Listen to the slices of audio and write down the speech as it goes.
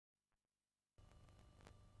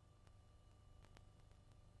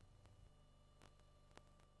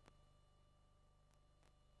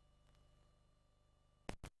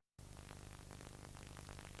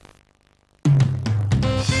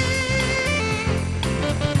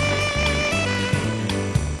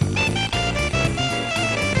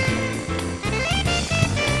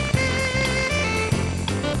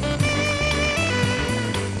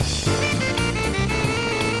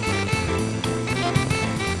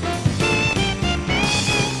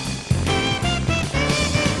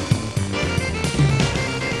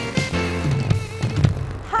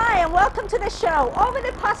show. Over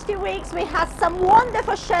the past few weeks, we had some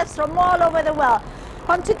wonderful chefs from all over the world.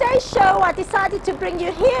 On today's show, I decided to bring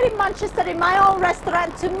you here in Manchester in my own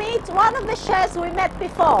restaurant to meet one of the chefs we met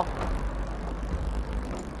before.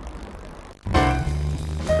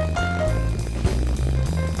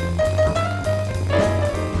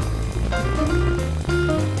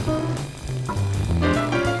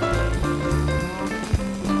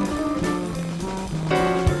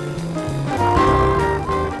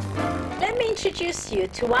 Introduce you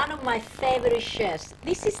to one of my favorite chefs.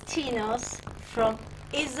 This is Tinos from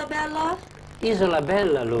Isabella.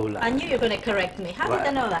 Isabella, Lula. I knew you were going to correct me. How did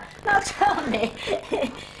I know that? Now tell me,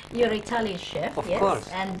 you're Italian chef, of yes? Course.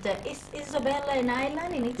 And is Isabella an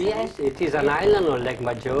island in Italy? Yes, it is an island on Lake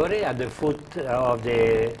Maggiore at the foot of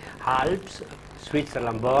the Alps,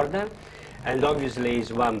 Switzerland border. And obviously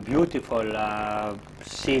it's one beautiful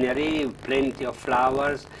scenery, plenty of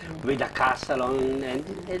flowers, with a castle on, and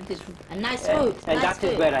nice food. And that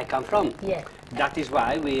is where I come from. Yeah. That is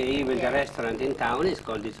why even the restaurant in town is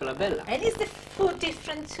called Isabella. And is the food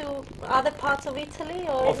different to other parts of Italy?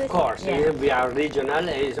 Or of course, we are regional.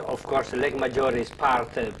 Of course, Lake Maggiore is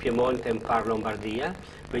part Piemonte and part Lombardia,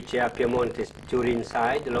 which Piemonte is Turin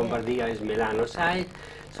side, Lombardia is Milano side.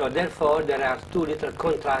 So therefore, there are two little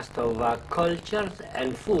contrasts of cultures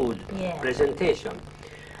and food presentation.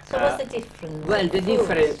 So what's the difference? Well, the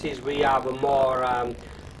difference is we have more,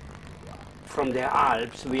 from the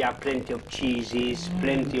Alps, we have plenty of cheeses,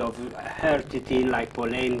 plenty of hearty things like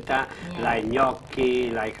polenta, like gnocchi,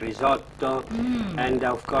 like risotto. And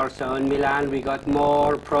of course, in Milan, we got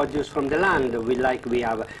more produce from the land. We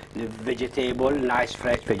have the vegetable, nice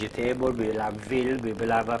fresh vegetable. We will have veal, we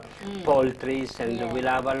will have poultry, and we'll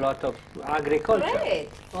have a lot of agriculture. Great,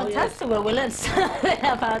 fantastic. Well, we learned something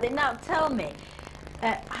about it. Now, tell me,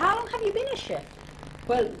 how long have you been a chef?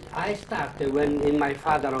 Well, I started when in my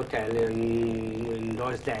father's hotel in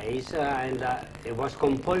those days, and it was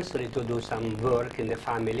compulsory to do some work in the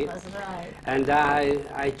family. That's right. And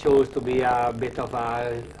I chose to be a bit of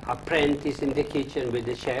an apprentice in the kitchen with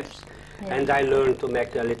the chefs. And I learned to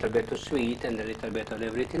make a little bit of sweet and a little bit of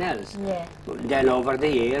everything else. Then over the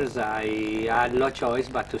years, I had no choice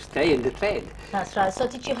but to stay in the trade. That's right. So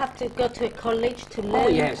did you have to go to a college to learn? Oh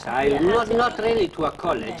yes, not really to a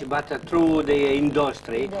college, but through the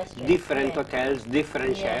industry, different hotels,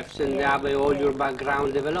 different chefs, and have all your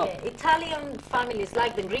background developed. Italian families,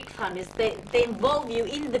 like the Greek families, they involve you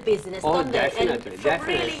in the business, don't definitely, they? And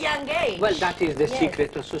from really young age. Well, that is the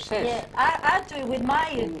secret of success. I do it with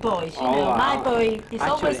my boys, you know. My boy is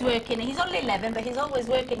always working. He's only 11, but he's always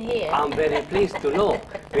working here. I'm very pleased to know,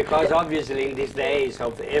 because obviously in these days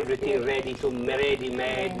of everything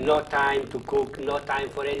ready-made, no time to cook, no time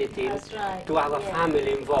for anything, to have a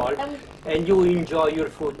family involved, and you enjoy your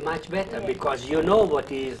food much better because you know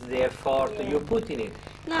what is the effort you put in it.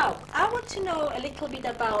 Now, I want to know a little bit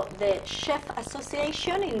about the Chef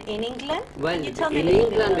Association in England. Well, in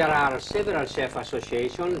England there are several chef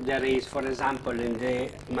associations. There is, for example, in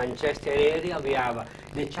the Manchester area, we have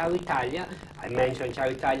the Ciao Italia. I mentioned Ciao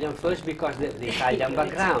Italian first because the Italian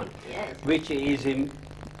background, which is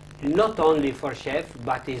not only for chefs,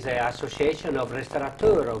 but is an association of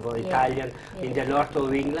restaurateurs of Italian in the north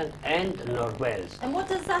of England and North Wales. And what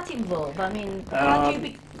does that involve? I mean, how do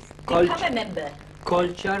you become a member?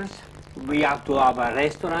 Cultures, we have to have a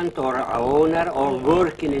restaurant or an owner or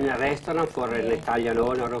working in a restaurant for an Italian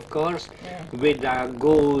owner, of course, with a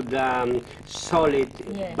good, solid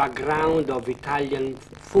background of Italian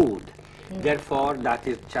food. Therefore, that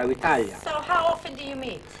is Ciao Italia. So how often do you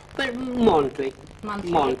meet? Well, monthly.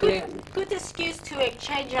 Monthly. Good excuse to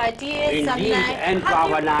exchange ideas. Indeed, and to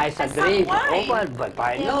have a nice drink. Oh, well, but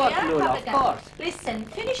why not, Lula, of course. Listen,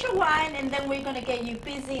 finish your wine and then we're going to get you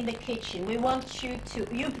busy in the kitchen. We want you to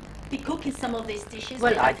be cooking some of these dishes.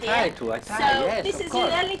 Well, I try, yes, this is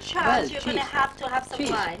course. your only chance. You're going to have some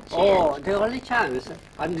wine. Cheers. Oh, the only chance.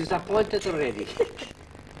 I'm disappointed already.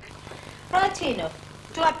 Valentino,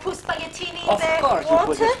 do I put spaghettini in the water? Of course you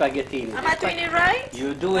put the spaghettini. Am I doing it right?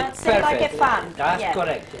 You do it perfect. Like a fan. That's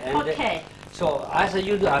correct. And okay. So as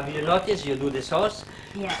you do, have you noticed you do the sauce?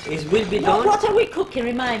 Yeah. It will be done. What are we cooking?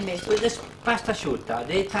 Remind me. With this pasta asciutta,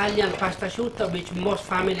 the Italian pasta asciutta, which most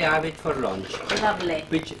families have it for lunch. Lovely.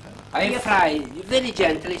 Which I fry very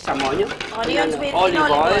gently some onions with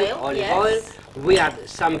olive oil. We add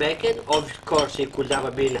some bacon. Of course, it could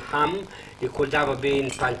have been ham. It could have been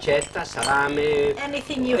pancetta, salami.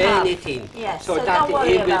 Anything you have. Anything. Yes. So that it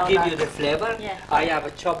will give you the flavor. Yeah. I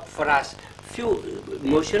have chopped for us few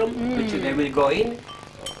mushrooms, which they will go in.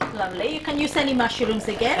 Lovely. You can use any mushrooms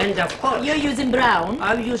again. And of course, You're using brown.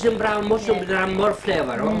 I'm using brown mushroom, there are more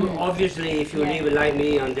flavor. Obviously, if you Yeah. live like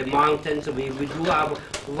me on the mountains, we do have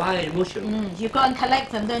wild mushroom. You go and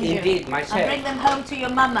collect them, don't you? Indeed, myself. And bring them home to your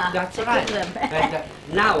mama. That's to right. cook them. And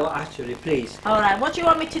now, actually, please, All right. What do you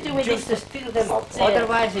want me to do with just this? stir them up. Stir.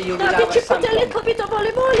 Otherwise, you will Now, have did you put something. a little bit of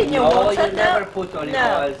olive oil in your No, water? you never put olive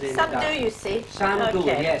oils in Some that. do, you see. Some do,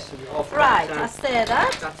 Okay. yes. Of course, Right. I'll stir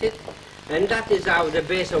that. That's it. And that is the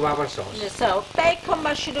base of our sauce. So, bacon,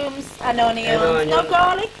 mushrooms, and onions. And No onion.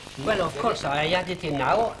 garlic? Well, of course, I add it in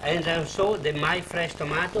now, and also my fresh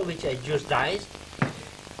tomato, which I just diced,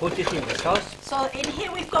 put it in the sauce. So, in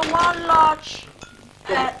here we've got one large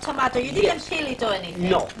tomato. You didn't Yes. peel it or anything?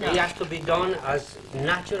 No, it has to be done as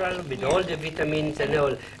natural with all the vitamins and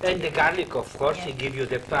all. And the garlic, of course, Yeah. it gives you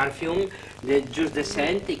the perfume, just the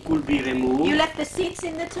scent, it could be removed. You left the seeds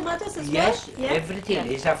in the tomatoes as Yes, well? Yeah? everything.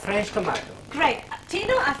 Yeah. It's a fresh tomato. Great.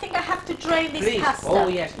 Tino, I think I have to drain this Please. pasta. Oh,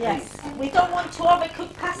 yes, Yes. We don't want to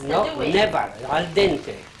overcook pasta, No, do we? never, al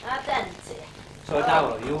dente. Al dente. So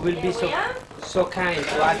now, you will be There we are. so kind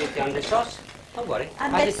to add it on the sauce. Don't worry,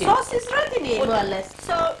 And add the it in. sauce is ready, more or less.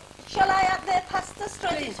 So, shall I add the pasta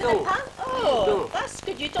straight Please into the do. pan? Please Oh, do. that's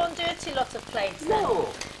good. You don't dirty lots of plates. then. No.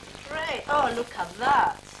 Great. Oh, look at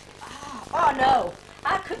that. Oh, no.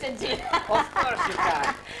 I couldn't do that. Of course you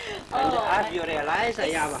can. And Oh, have you realized I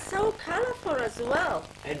have It's so colorful as well.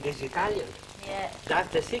 and it's Italian. Yeah.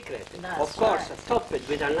 That's the secret. That's of course, right. top it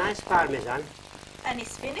with a nice parmesan And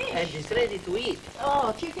it's finished. and it's ready to eat.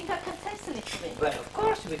 Oh, do you think I can taste a little bit? Well, of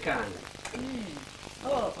course we can.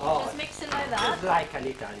 Oh, Oh. just mix it like that. Just like an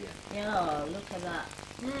Italian. Yeah, look at that.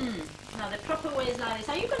 Now the proper way is like this.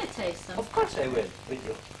 Are you going to taste them? Of course I will, with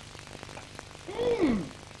you.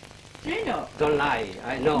 Do you know? Don't lie,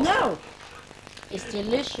 I know. No. It's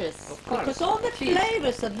delicious. Of course. Because all the Cheese.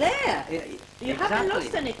 flavors are there. You haven't Exactly.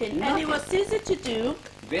 lost anything. And Nothing. it was easy to do.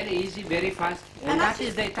 Very easy, very fast. And, And that actually-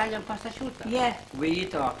 is the Italian pasta asciutta. Yeah. We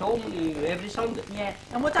eat at home every Sunday. Yeah.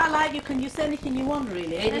 And what I like, you can use anything you want,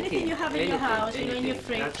 really. Anything you have in your anything, house, you know, in your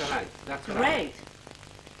anything. fridge. That's right, that's right. Great.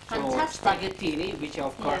 So Fantastic. spaghettini, which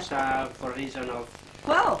of Yeah. course for reason of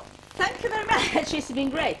Well, thank you very much. It's been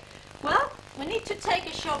great. Well, we need to take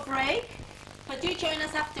a short break, but do join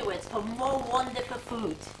us afterwards for more wonderful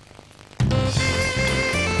food.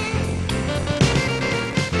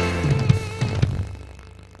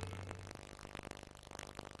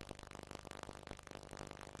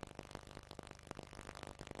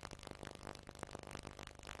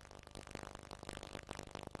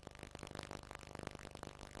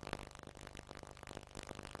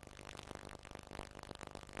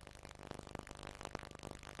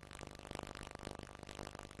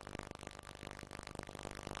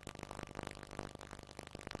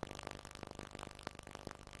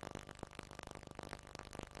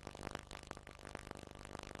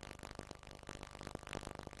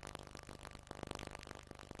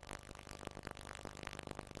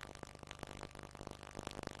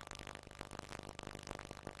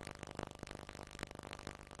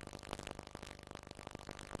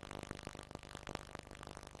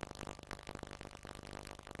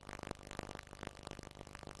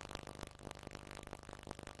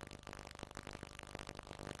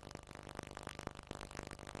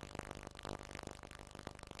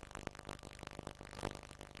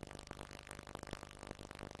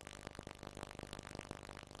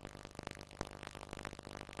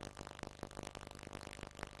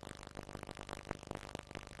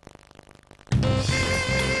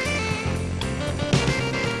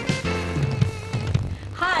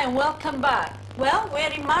 Hi and welcome back. Well, we're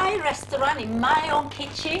in my restaurant, in my own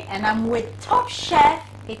kitchen, and I'm with top chef,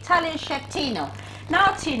 Italian chef Tino.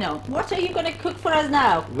 Now, Tino, what are you going to cook for us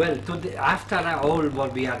now? well, after all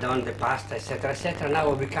what we have done, the pasta, etc., now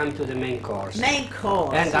we come to the main course. Main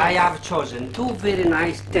course. And I have chosen two very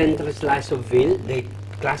nice tender slices of veal, the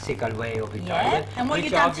classical way of Italian. And what you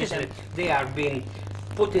which done to obviously them? they are being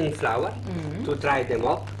put in flour to dry them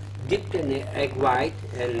up, dipped in egg white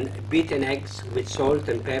and beaten eggs with salt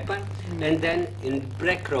and pepper, and then in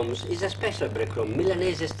breadcrumbs. It's a special breadcrumb,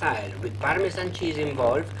 Milanese style, with Parmesan cheese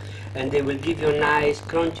involved, and they will give you a nice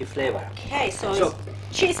crunchy flavor. Okay, so, So-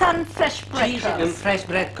 it's cheese and fresh Cheese and breadcrumbs. fresh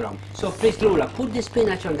breadcrumb. So please, Lula, put the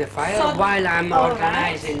spinach on the fire So- while I'm all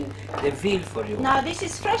organizing the veal for you. Now, this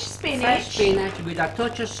is fresh spinach. Fresh spinach with a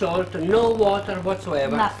touch of salt, no water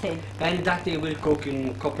whatsoever. Nothing. And that they will cook in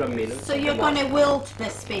a couple of minutes. So you're going to wilt the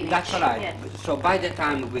spinach. That's right. Yeah. So by the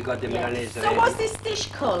time we got the Yeah. Milanese So ready. what's this dish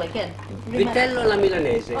called again? Remember? Vitello alla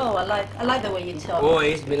Milanese. Oh, I like the way you talk. Oh,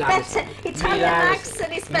 it's Milan. Better, Italian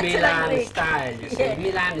accent is better Milan than Greek. style. You see, Yeah.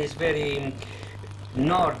 Milan is very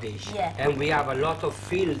Nordish, Yeah. and we have a lot of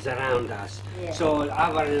fields around us. Yeah. So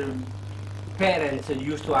our parents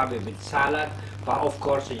used to have it with salad, but of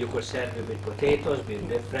course you could serve it with potatoes, with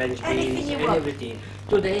the French Anything beans, you and want. everything.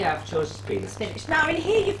 Today I've chosen spinach. Spinach. Now in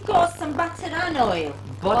here you've got some butter and oil.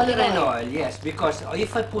 Butter Olive and oil, yes, because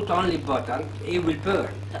if I put only butter, it will burn.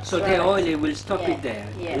 That's So right. the oil will stop Yeah, it there.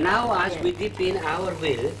 yeah, Now as yeah. we dip in our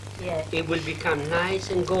will, Yeah, it will become nice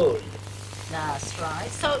and gold. that's right.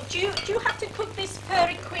 So do you have to cook this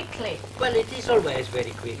very quickly? Well, it is always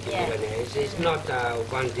very quick in Yeah. Milanese. It's not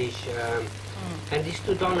one dish, and it's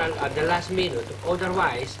to done at the last minute.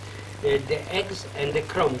 Otherwise, the eggs and the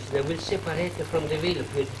crumbs, they will separate from the milk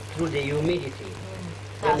through the humidity.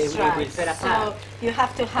 And That's it will right. fall apart. So you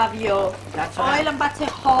have to have your That's oil right. and butter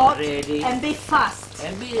hot Ready. and be fast.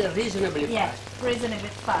 And be reasonably Yeah, fast. reasonably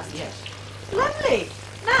fast. Yes. Lovely.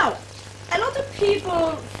 Now, a lot of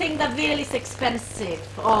people think that veal is expensive,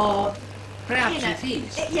 or Perhaps you know, it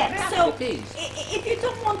is. Yeah. Perhaps So it is. if you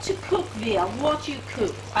don't want to cook veal, what do you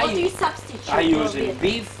cook? I What do you use- substitute? I'm for using veal?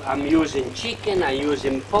 beef, I'm using chicken, I'm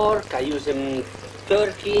using pork, I'm using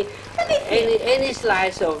turkey, Anything. any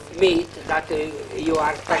slice of meat that you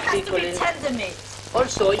are It has to be particularly. tender meat.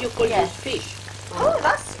 Also, you could Yeah. use fish. Oh,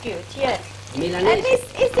 that's good. Yeah. And Milanese.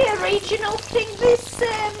 is the original thing this?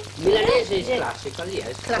 Milanese is yeah. classical,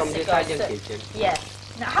 yes, from the Classical, Italian so- kitchen. Yeah.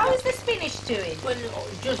 Now, how is the spinach doing? Well,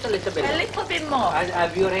 just a little bit. A more. little bit more.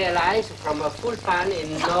 Have you realized from a full pan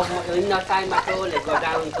in no time at all it go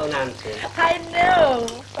down to nothing? I know.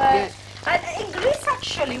 Yes. And in Greece,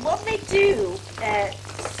 actually, what they do,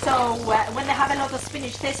 when they have a lot of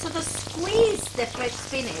spinach, they sort of squeeze the fresh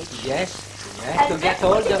spinach Yes, yes, and to then get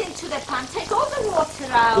all put it the into the pan, take all the water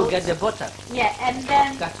out. to get the butter. Yeah, and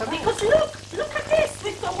then That's right. because look at this,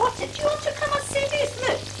 we've got water. Do you want to come and see this?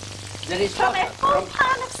 Look, There is from a water. full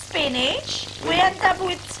pan of spinach, we end up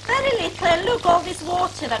with very little. And look, all this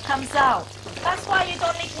water that comes out. That's why you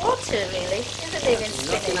don't need water, really, in the living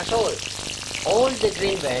Nothing spinach. at all. All the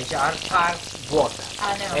green veg are part water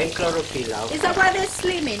I know. and chlorophyll. Is that why they're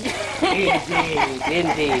slimming? Indeed,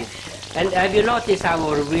 indeed. And have you noticed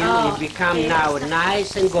our wheel Oh, become yes. now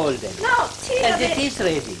nice and golden? No, Tina, And it is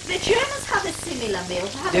ready. the Germans have a similar meal,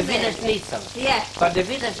 The haven't they? Wiener Schnitzel. Yeah. But the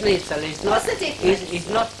Wiener Schnitzel is not, What's the difference? is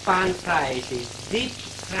not pan fried, it's deep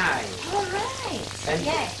fried. All right. And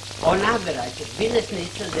Yeah. on average, Wiener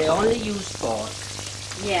Schnitzel, they only use pork.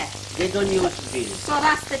 Yeah. They don't use veal. So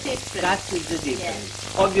that's the difference. That is the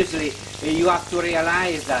difference. Obviously, you have to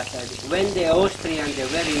realize that when the Austrians they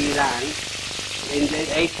were in Milan in the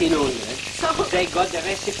 1800s, So they got the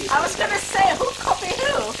recipe. I was going to say, who copied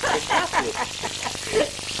who? Exactly.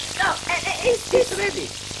 No, is this It's ready.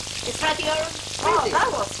 it's ready or? Oh, Ready.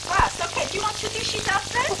 that was fast. Okay, do you want to dish it up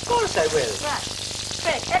then? Of course I will. Right.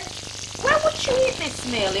 Great. And where would you eat this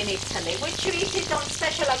meal in Italy? Would you eat it on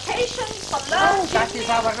special occasions, for Oh, lunch? that is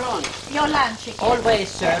our lunch. Your lunch again. Always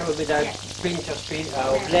serve with a Yeah. pinch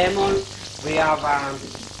of lemon. We have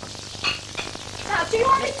Now, do you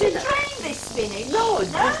want me to drain this spinach? no,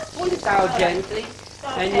 just pull it out gently,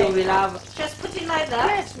 and Okay. you will have. Just put it like that?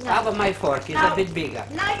 Yes, have my fork. It's Now- a bit bigger.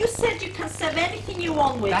 Now you said you can serve anything you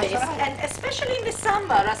want with That's this, right. and especially in the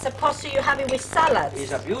summer, as opposed to you have it with salads.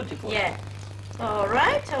 It's a beautiful. Yeah. All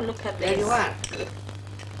right. Oh, look at this. There you are.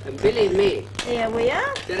 And believe me, Here we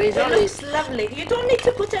are. There is it only- looks lovely. You don't need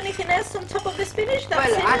to put anything else on top of the spinach. That's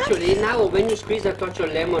well, enough? actually, now when you squeeze a touch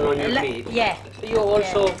of lemon on your meat, Yeah. you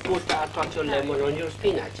also put a touch of lemon on your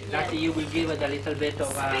spinach. That you will give it a little bit of.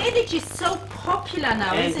 Spinach is so popular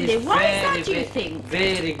now, and isn't it's it? Why is that, very, do you ve- think?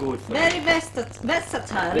 Very good for Very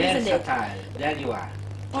versatile, isn't it? versatile. There you are.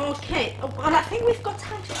 Okay. Well, I think we've got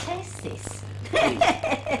time to taste this.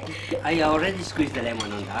 I already squeezed the lemon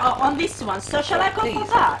on that. On this one. So shall I go Please. for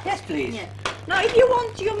that? Yes, please. Yeah. Now, if you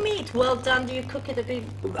want your meat well done, do you cook it a bit?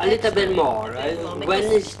 A little bit more. bit more, When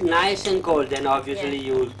because- it's nice and golden, obviously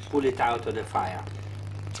Yeah. you pull it out of the fire.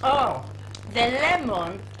 Oh, the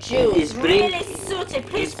lemon juice It's bring- really suited.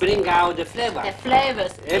 Please, It bring out the flavor. the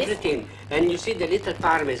flavors. Everything. And you see the little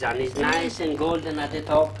parmesan is nice and golden at the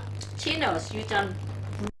top. Chinos, you done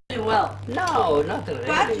really well. No, not But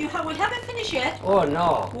really. we haven't finished yet. Oh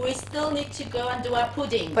no. We still need to go and do our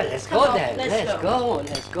pudding. But let's Come go on, then. Let's go.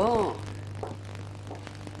 Let's go.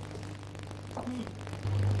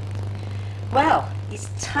 Well, it's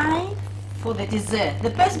time for the dessert, the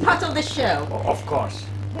best part of the show. Of course.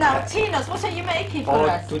 Now, Tinos, what are you making for Oh,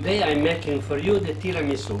 us? today I'm making for you the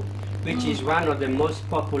tiramisu, which is one of the most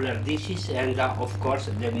popular dishes and of course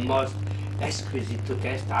the most exquisite to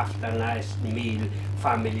taste after a nice meal,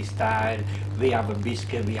 family style. We have a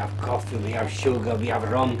biscuit, we have coffee, we have sugar, we have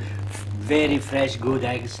rum, very fresh, good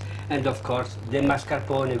eggs, and of course the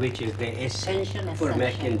mascarpone, which is the essential for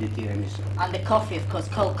making the tiramisu. And the coffee, of course,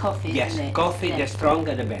 cold coffee. Yes, isn't it? coffee, Yeah. the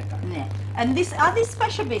stronger the better. Yeah. And are these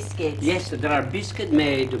special biscuits? Yes, there are biscuits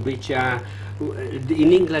made which in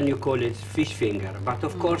England you call it fish finger, but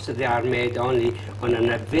of course they are made only on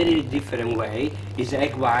a very different way. It's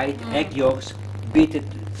egg white, egg yolks, beaten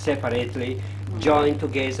separately, joined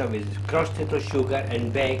together with crusted sugar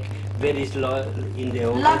and baked very slow in the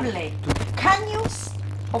oven. Lovely. Can you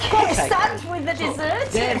Of course I start can. with the So, dessert?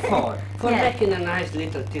 therefore, for Yeah. making a nice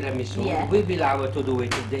little tiramisu, Yeah. we will have to do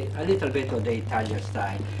it a little bit of the Italian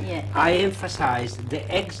style. Yeah. I emphasize the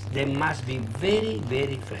eggs, they must be very,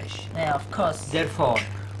 very fresh. Yeah, of course. Therefore,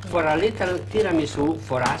 for a little tiramisu,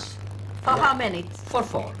 for us, For how many? for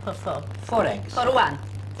four. For four. 4 eggs. For one.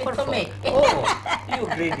 For four. me. Oh, you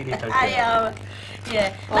greedy little I girl. yeah.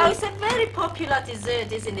 Oh. Now it's a very popular dessert,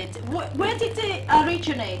 isn't it? Where did it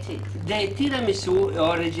originate? The tiramisu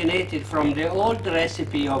originated from the old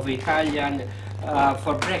recipe of Italian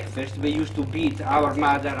for breakfast. We used to beat our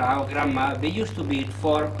mother, our grandma. We used to beat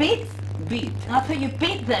for Beat? beat. I thought you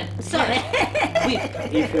beat them. Sorry. Whip,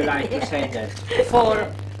 if you like to say that. 4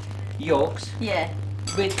 yolks Yeah.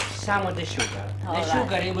 with some of the sugar. All The right.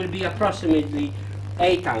 sugar it will be approximately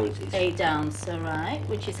 8 ounces. 8 ounces, all right,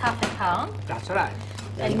 which is half a pound. That's right.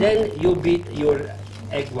 And then you beat your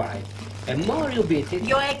egg white. And more you beat it,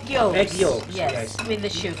 Your egg yolks. Egg yolks, Yes, yes. with the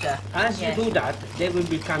sugar. as Yeah. you do that, they will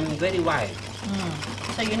become very white.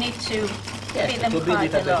 So you need to Yes, beat them to be quite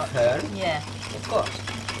little a bit lot. firm. Yeah. Of course.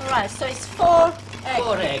 All right, so it's 4 eggs.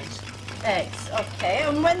 4 eggs. Eggs, okay.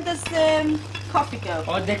 And when does the coffee go?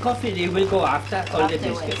 Or the coffee it will go after all the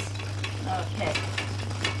Afterwards. biscuits. Okay.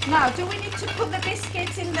 Now, do we need to put the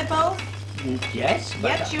biscuits in the bowl? Yes, but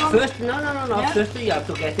Yes, you want- first, no. Yeah? First you have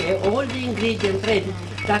to get all the ingredients ready.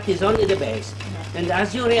 That is only the base. And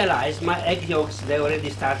as you realize, my egg yolks, they already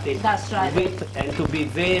started That's right. with, and to be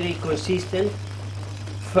very consistent,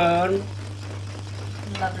 firm.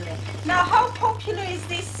 Lovely. Now, how popular is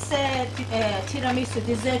this tiramisu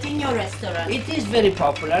dessert in your restaurant? It is very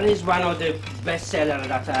popular. It's one of the best sellers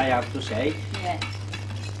that I have to say. Yeah.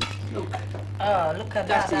 Look, Oh, look at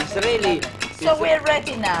That that. is looks really- lovely. So it's- we're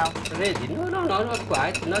ready now. ready. No, not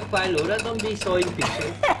quite. Not quite, Laura. Don't be so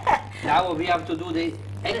impatient. Now we have to do the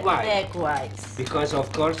egg white. The egg whites. Because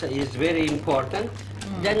of course it's very important.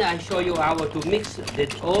 Then I show you how to mix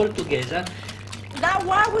it all together. Now,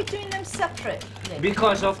 why are we doing them separate?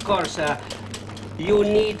 Because of course you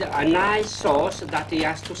need a nice sauce that it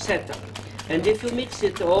has to settle. And if you mix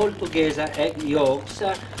it all together, egg yolks,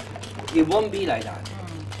 it won't be like that.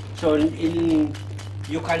 So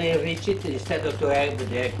you can enrich it instead of to have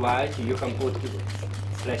the egg white, you can put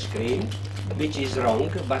fresh cream, which is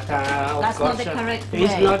wrong, but of That's course not the correct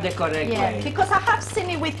it's way. not the correct Yeah, way. because I have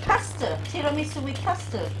seen it with custard, tiramisu with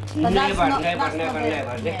custard. But that's Never, not- never, that's not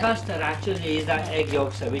never. The yeah. custard actually is that egg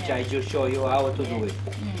yolks, which I just show you how to do it.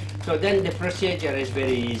 So then the procedure is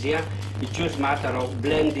very easier. It's just matter of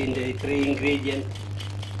blending the 3 ingredients.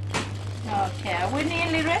 Okay, are we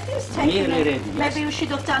nearly ready? It's taking Nearly a- ready, yes. Maybe we should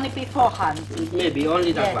have done it beforehand. Maybe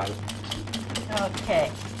only that Yeah. one.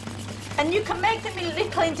 Okay. And you can make them in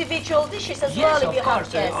little individual dishes as Yes, well if of you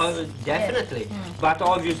course, have guests. definitely. But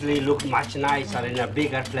obviously look much nicer in a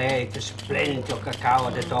bigger plate. There's plenty of cacao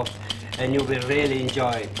at the top, and you will really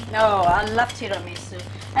enjoy it. Oh, I love tiramisu.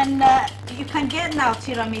 And you can get now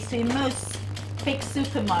tiramisu in most big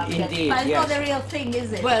supermarkets. Indeed, but it's not yes. the real thing,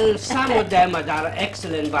 is it? Well, some of them are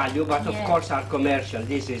excellent value, but of Yeah. course are commercial.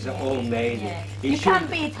 This is homemade. Yeah. It You should- can't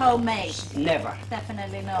beat homemade. Never.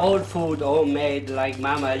 Definitely not. All food homemade like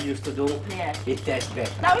Mama used to do, Yeah. it tastes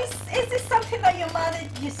better. Now, is this something that your mother,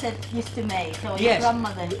 you said, used to make, or your Yes,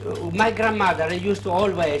 grandmother? my grandmother used to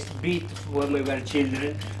always beat when we were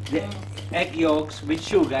children the egg yolks with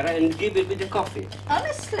sugar and give it with the coffee.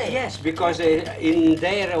 Honestly? Yes, because in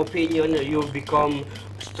their opinion you become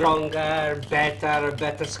stronger,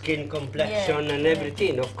 better skin complexion Yeah, and yeah.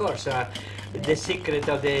 everything. Of course, the secret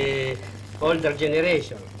of the older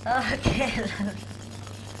generation. Okay.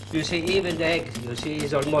 You see, even the egg, you see,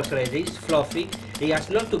 is almost ready. It's fluffy. It has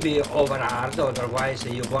not to be over hard, otherwise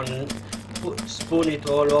you won't spoon it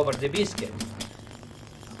all over the biscuit.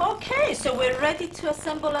 Okay, so we're ready to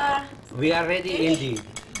assemble our... We are ready indeed.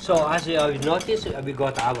 So as you have noticed, we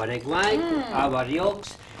got our egg white, our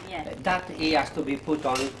yolks. Yeah. That it has to be put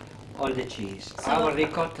on the cheese. So- Our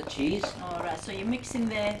ricotta cheese All right, so you're mixing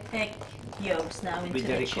the egg yolks now into with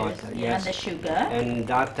the cheese ricotta, yeah, and yes. the sugar. And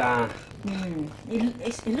that,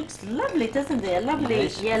 It looks lovely, doesn't it? A lovely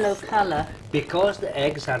Yes. yellow color. because the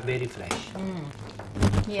eggs are very fresh.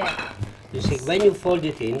 Yeah. You see, when you fold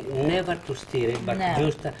it in, never to stir it, but No.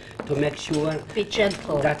 just to make sure. Be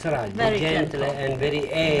gentle. That's right. Very be gentle, gentle. and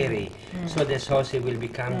very airy, so the sauce will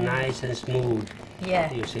become nice and smooth.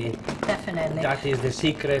 Yeah, You see, definitely. that is the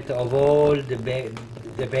secret of all the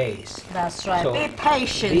base. That's right. So, be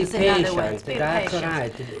patient, be in other words. patient, Be that's patient.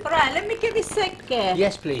 right. All right, let me give this a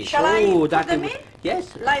Yes, please. Shall I Oh, put that them is- in? Yes.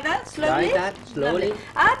 Like that, slowly? Like that, slowly. Lovely.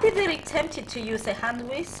 I'd be very tempted to use a hand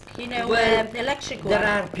whisk, you know, Well, electric one. There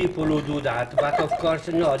are people who do that, but of course,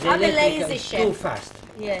 no. The I'm a electric lazy is chef. too fast.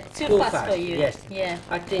 Yeah, too fast for you. Yes. Yeah.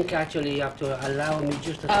 I think actually you have to allow me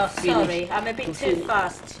just to Oh, finish. sorry, I'm a bit to too finish.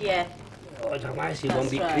 fast, yeah. Otherwise, it won't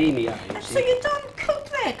That's be right. creamy. You So see. you don't cook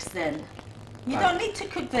the eggs then? You Right. don't need to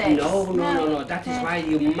cook the eggs? No. That is Yeah. why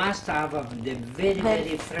you must have the very, Very-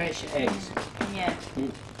 very fresh eggs. Yeah.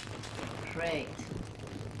 Mm. Great.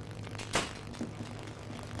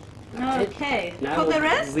 That's it. Okay. Now For the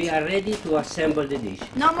rest? we are ready to assemble the dish.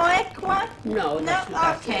 No more egg one? No, No?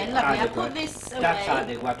 that's Okay, lovely. I'll adequate. put this That's away.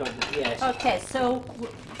 adequate. Yes. Okay, so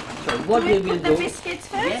So what do we we will put the do? biscuits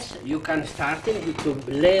first? Yes, you can start it to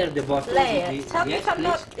layer the bottom. layer. with the- Tell me yes, if I'm please.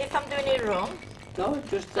 not if I'm doing it wrong. No,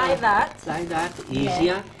 just Like that. Like that,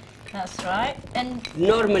 easier. That's right. And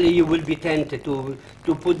Normally you will be tempted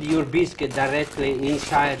to put your biscuit directly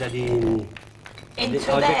inside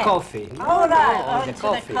into of the there. coffee. All right, of into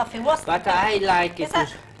the coffee. What's But the- I like it. Is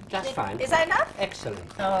that- That's fine. Is that enough? Excellent.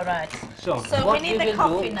 All right. So, So what we need the will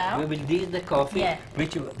coffee do, now. We will do the coffee, Yeah.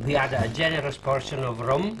 which we add a generous portion of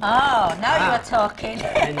rum, Oh, now you Ah. are talking.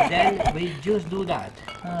 and then we just do that.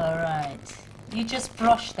 All right. You just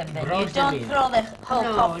brush them then. You Brush them don't in. throw the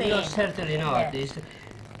whole coffee no, in. certainly not. Yeah.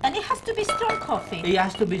 And it has to be strong coffee. It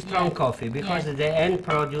has to be strong Yeah. coffee because Yeah. the end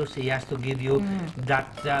produce it has to give you that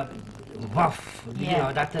waff, you Yeah.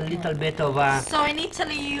 know, that a little bit of So in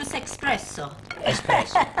Italy you use espresso.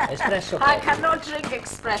 espresso, espresso I coffee. cannot drink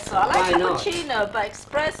espresso. I like Why not? cappuccino, but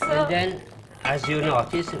espresso. And then, as you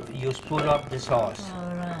notice, you spoon up the sauce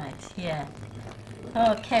All right. Yeah.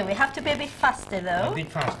 Okay, we have to be a bit faster a though. bit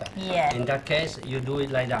faster. Yeah. In that case, you do it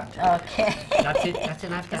like that. Okay. That's it. That's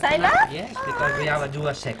enough. Is That's that enough? Yes, because we have to do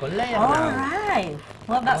a second layer All now. right.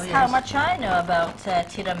 Well, that's Oh, how yes. much I know about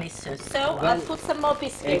tiramisu. So I'll Well, put some more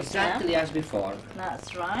biscuits Exactly as before. now.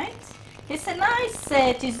 That's right. It's a nice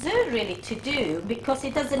dessert really to do because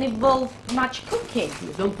it doesn't involve much cooking.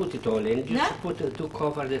 Don't put it all in. Just No? put it to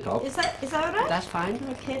cover the top. Is that all right? That's fine.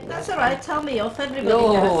 Okay, that's all right. Tell me off. Everybody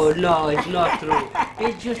No, does. no, it's not true.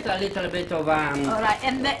 It's just a little bit of All right,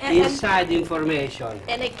 inside information.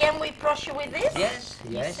 and again we brush it with this. Yes,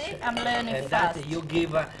 You yes. see, I'm learning And fast. that you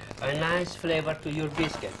give a nice flavor to your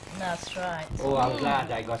biscuit. That's right. Oh, I'm glad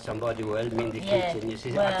I got somebody who helped me in the Yeah, kitchen. You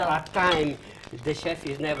see, well- at time, the chef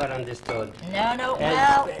is never understood. No. And-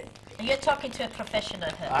 Well, you're talking to a professional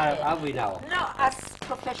here. Are we now? No, as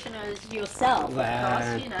professionals yourself, of Well,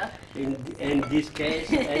 course, you know. In this case,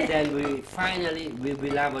 and then we finally we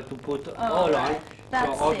will have to put all on. right.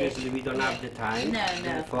 That's So obviously it. we don't have the time. No, no.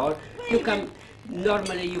 Therefore, you can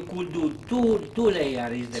normally you could do two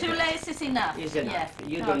layers. Is the Two best. layers is enough. Is enough. Yeah.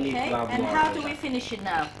 You don't need to Okay, have and more how than do we that. finish it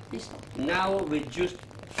now? Now we just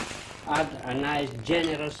add a nice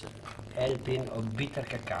generous helping of bitter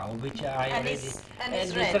cacao, which I And already it's- and and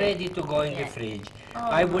it's it's ready. ready to go in the Yeah. fridge. Oh,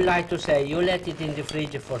 I would like to say you let it in the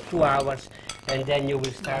fridge for 2 hours, and then you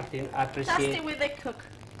will start in Dust appreciate. it with the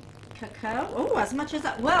cacao. Oh, as much as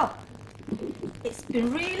that. Well, it's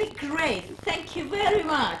been really great. Thank you very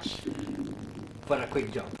much. For a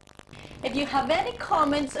quick job. If you have any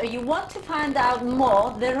comments or you want to find out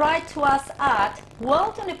more, then write to us at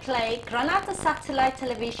World on a Plate, Granata Satellite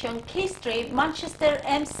Television, Key Street, Manchester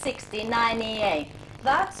M60 9EA.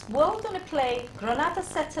 That's World on a Plate, Granata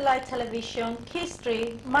Satellite Television, Key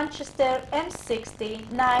Street, Manchester M60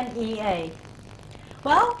 9EA.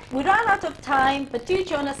 Well, we ran out of time, but do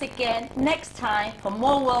join us again next time for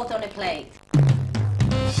more World on a Plate.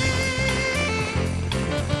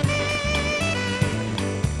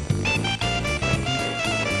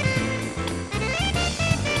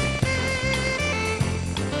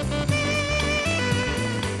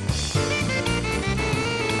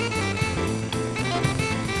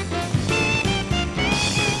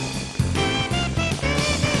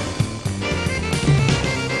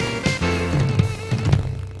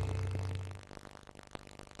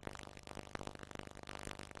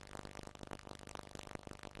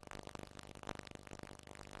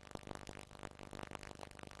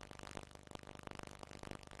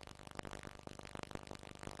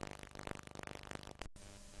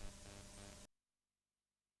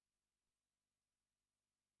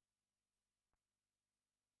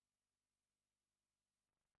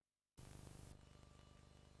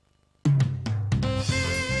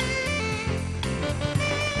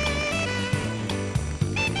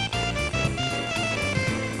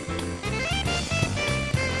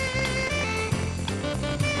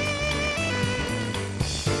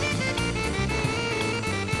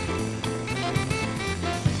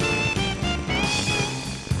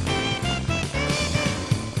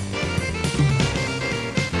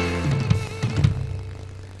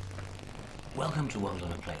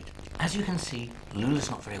 as you can see,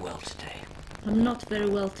 Lula's not very well today. I'm not very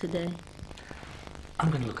well today. I'm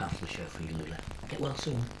going to look after the show for you, Lula. Get well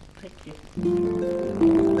soon. Thank you.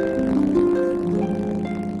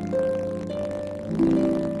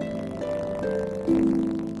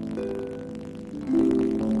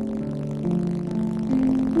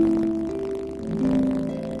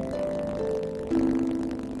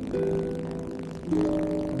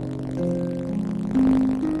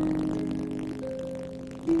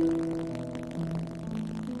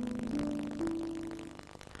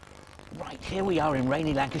 Right, here we are in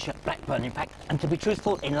rainy Lancashire, Blackburn in fact, and to be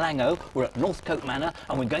truthful, in Lango, we're at Northcote Manor,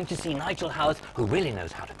 and we're going to see Nigel Howes, who really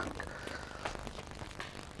knows how to cook.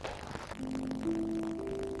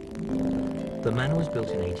 The manor was built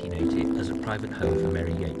in 1880 as a private home for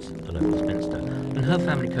Mary Yates, a local spinster, and her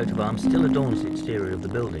family coat of arms still adorns the exterior of the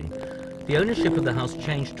building. The ownership of the house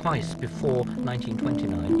changed twice before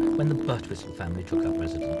 1929, when the Birtwistle family took up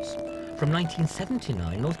residence. From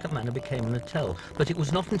 1979, Northcote Manor became an hotel, but it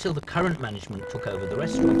was not until the current management took over the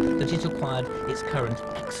restaurant that it acquired its current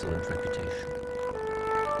excellent reputation.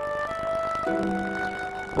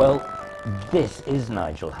 Well, this is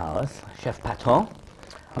Nigel Howes, chef patron.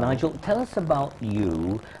 Nigel, tell us about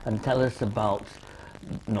you, and tell us about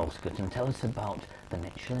Northcote, and tell us about the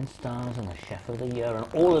Michelin stars and the Chef of the Year and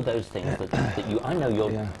all of those things that you... I know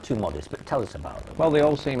you're too modest, but tell us about them. Well, they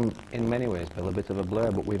all seem, in many ways, Bill, a bit of a blur,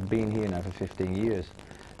 but we've been here now for 15 years.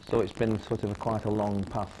 So it's been sort of quite a long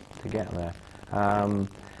path to get there.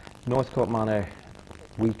 Northcote Manor,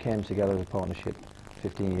 we came together as a partnership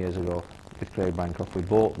 15 years ago with Craig Bancroft. We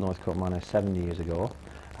bought Northcote Manor 7 years ago,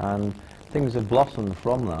 and things have blossomed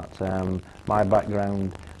from that. My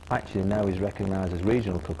background actually now is recognised as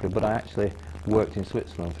regional cookery, but I actually worked in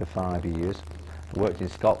Switzerland for 5 years, worked in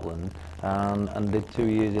Scotland, and did 2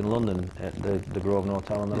 years in London at the Grosvenor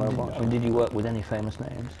Hotel and the Royal Box. And did you work with any famous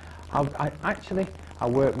names? I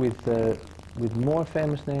worked with more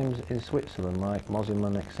famous names in Switzerland, like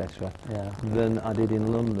Mosimann, etc., than I did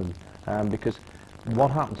in London. Because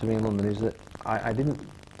what happened to me in London is that I didn't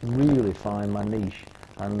really find my niche,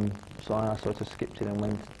 and so I sort of skipped it and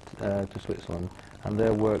went to Switzerland, and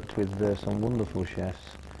there worked with some wonderful chefs.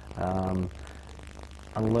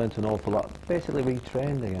 And learnt an awful lot. Basically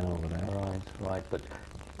retrained again over there. Right, but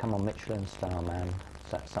come on, Michelin star, man.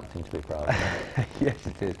 That's something to be proud of. Yes,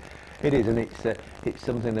 it is. It is, and it's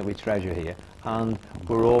something that we treasure here, and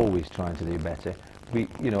we're always trying to do better.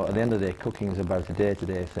 You know, at the end of the day, cooking is about a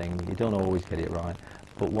day-to-day thing. You don't always get it right,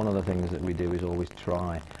 but one of the things that we do is always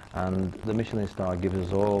try. And the Michelin star gives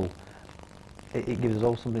us all, it gives us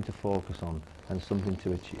all something to focus on and something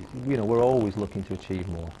to achieve. You know, we're always looking to achieve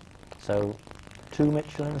more. So, 2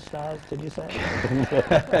 Michelin stars, did you say?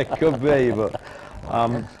 Could be, but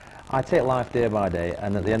I take life day by day,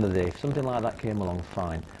 and at the end of the day, if something like that came along,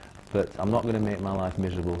 fine. But I'm not going to make my life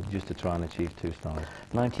miserable just to try and achieve 2 stars.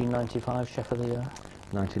 1995 Chef of the Year?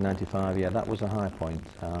 1995, yeah, that was a high point.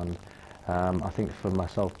 And I think for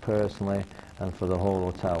myself personally, and for the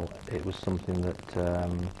whole hotel, it was something that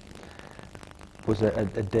was a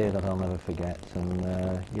day that I'll never forget.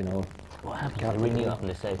 And, you know, what happened? They ring you up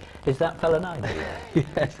and they say, is that fella Nigel?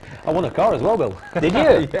 Yes. I won a car as well, Bill. Did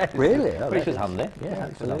you? Yes. Really? Oh, which was handy. Yeah,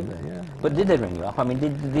 absolutely. Yeah. But did they ring you up? I mean,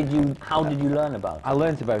 did you? How did you learn about it? I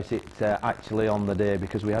learnt about it actually on the day,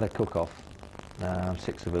 because we had a cook-off,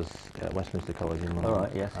 6 of us at Westminster College in London. All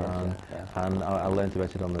right, yes. And I learnt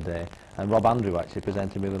about it on the day. And Rob Andrew actually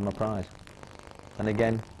presented me with my prize. And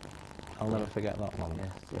again, I'll never forget that one.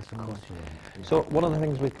 Yes, of course you will. So one of the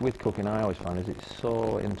things with cooking I always find is it's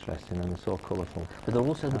so interesting and it's so colourful. But there are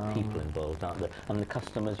also the people involved, aren't there? And the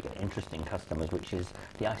customers, interesting customers, which is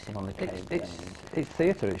the icing on the cake. It's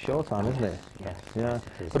theatre, it's showtime, isn't it? Yes. Yeah.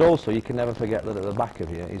 It is. But also you can never forget that at the back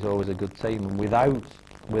of you is always a good team. And without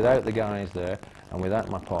the guys there and without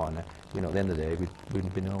my partner, you know, at the end of the day,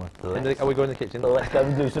 we'd be nowhere. Are we going to the kitchen? Well, let's go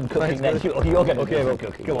and do some cooking next. You're going to do some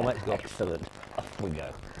cooking. Come on, let's go. Excellent. Off we go.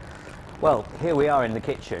 Well, here we are in the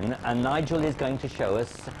kitchen, and Nigel is going to show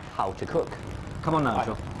us how to cook. Come on,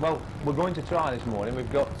 Nigel. Well, we're going to try this morning.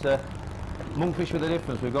 We've got monkfish with a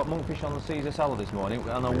difference. We've got monkfish on the Caesar salad this morning,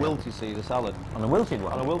 and a wilted Caesar salad. On a wilted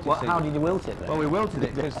one? On a wilted Caesar. How did you wilt it then? Well, we wilted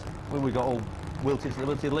it because we got all wilted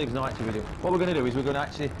leaves. No, actually we do. What we're going to do is we're going to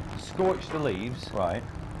actually scorch the leaves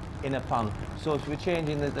in a pan. So if we're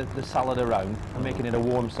changing the salad around and making it a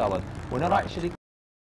warm salad, we're not actually